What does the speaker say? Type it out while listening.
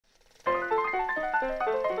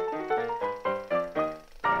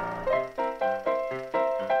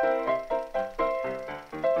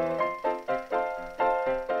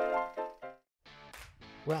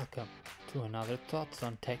to another Thoughts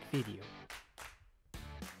on Tech video.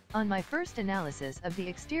 On my first analysis of the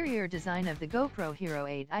exterior design of the GoPro Hero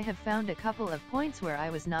 8, I have found a couple of points where I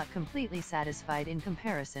was not completely satisfied in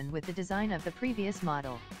comparison with the design of the previous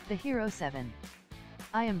model, the Hero 7.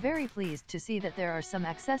 I am very pleased to see that there are some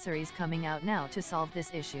accessories coming out now to solve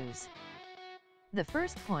these issues. The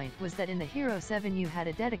first point was that in the Hero 7 you had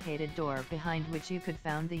a dedicated door behind which you could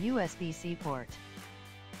find the USB-C port.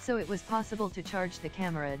 So it was possible to charge the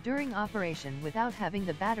camera during operation without having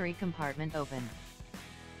the battery compartment open.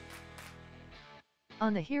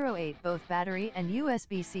 On the Hero 8, both battery and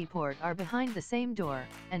USB-C port are behind the same door,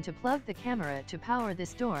 and to plug the camera to power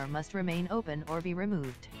this door must remain open or be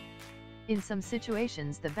removed. In some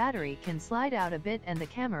situations the battery can slide out a bit and the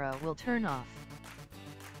camera will turn off.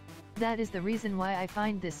 That is the reason why I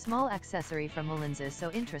find this small accessory from Olenza so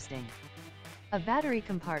interesting. A battery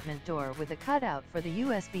compartment door with a cutout for the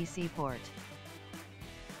USB-C port.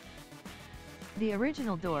 The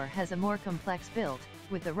original door has a more complex build,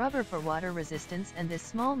 with the rubber for water resistance and this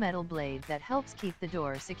small metal blade that helps keep the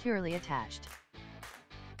door securely attached.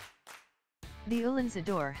 The Olenza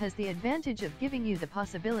door has the advantage of giving you the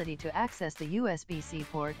possibility to access the USB-C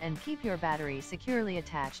port and keep your battery securely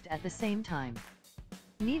attached at the same time.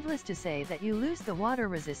 Needless to say that you lose the water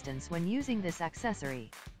resistance when using this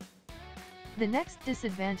accessory. The next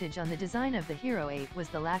disadvantage on the design of the Hero 8 was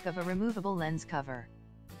the lack of a removable lens cover.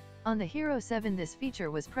 On the Hero 7 this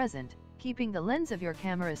feature was present, keeping the lens of your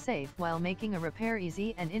camera safe while making a repair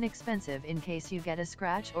easy and inexpensive in case you get a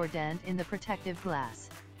scratch or dent in the protective glass.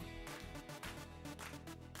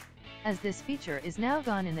 As this feature is now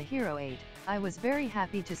gone in the Hero 8, I was very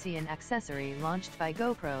happy to see an accessory launched by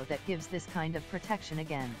GoPro that gives this kind of protection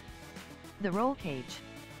again. The roll cage.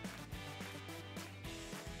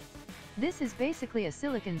 This is basically a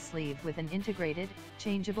silicone sleeve with an integrated,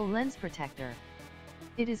 changeable lens protector.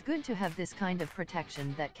 It is good to have this kind of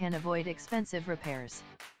protection that can avoid expensive repairs.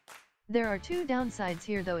 There are two downsides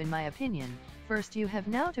here though in my opinion. First, you have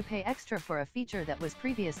now to pay extra for a feature that was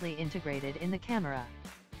previously integrated in the camera.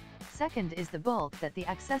 Second is the bulk that the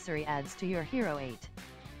accessory adds to your Hero 8.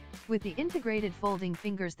 With the integrated folding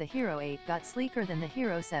fingers the Hero 8 got sleeker than the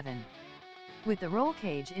Hero 7. With the roll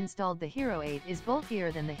cage installed the Hero 8 is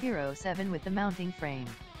bulkier than the Hero 7 with the mounting frame.